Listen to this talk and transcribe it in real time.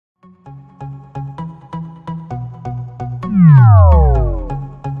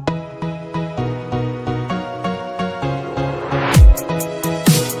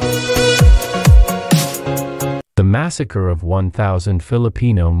The massacre of 1,000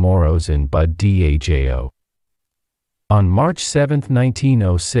 Filipino Moros in Bud Dajo. On March 7,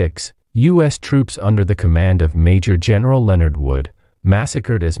 1906, U.S. troops under the command of Major General Leonard Wood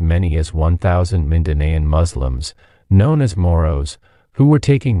massacred as many as 1,000 Mindanaoan Muslims, known as Moros, who were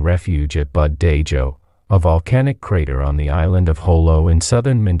taking refuge at Bud Dajo, a volcanic crater on the island of Jolo in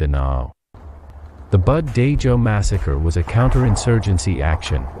southern Mindanao. The Bud Dajo massacre was a counterinsurgency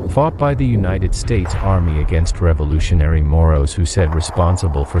action fought by the United States Army against revolutionary Moros who said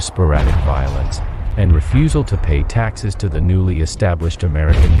responsible for sporadic violence and refusal to pay taxes to the newly established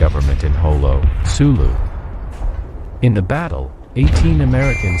American government in Jolo, Sulu. In the battle, 18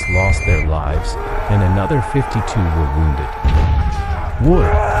 Americans lost their lives and another 52 were wounded.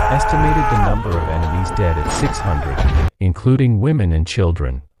 Wood estimated the number of enemies dead at 600, including women and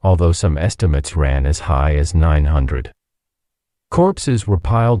children, although some estimates ran as high as 900. Corpses were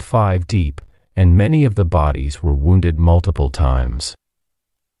piled 5 deep, and many of the bodies were wounded multiple times.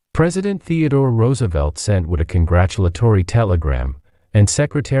 President Theodore Roosevelt sent Wood a congratulatory telegram, and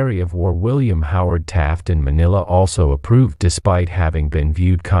Secretary of War William Howard Taft in Manila also approved despite having been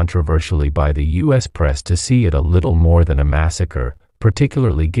viewed controversially by the U.S. press to see it a little more than a massacre,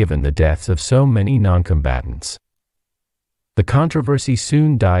 particularly given the deaths of so many non-combatants. The controversy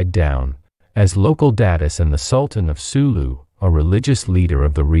soon died down, as local datus and the Sultan of Sulu, a religious leader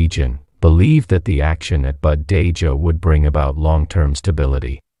of the region, believed that the action at Bud Dajo would bring about long-term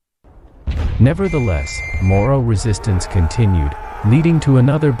stability. Nevertheless, Moro resistance continued, leading to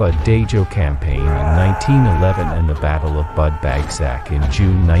another Bud Dajo campaign in 1911 and the Battle of Bud Bagsak in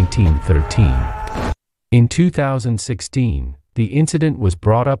June 1913. In 2016, the incident was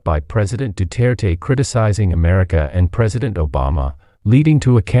brought up by President Duterte criticizing America and President Obama, leading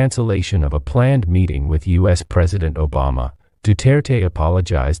to a cancellation of a planned meeting with U.S. President Obama. Duterte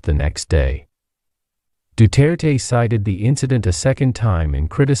apologized the next day. Duterte cited the incident a second time in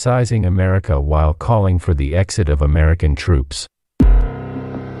criticizing America while calling for the exit of American troops.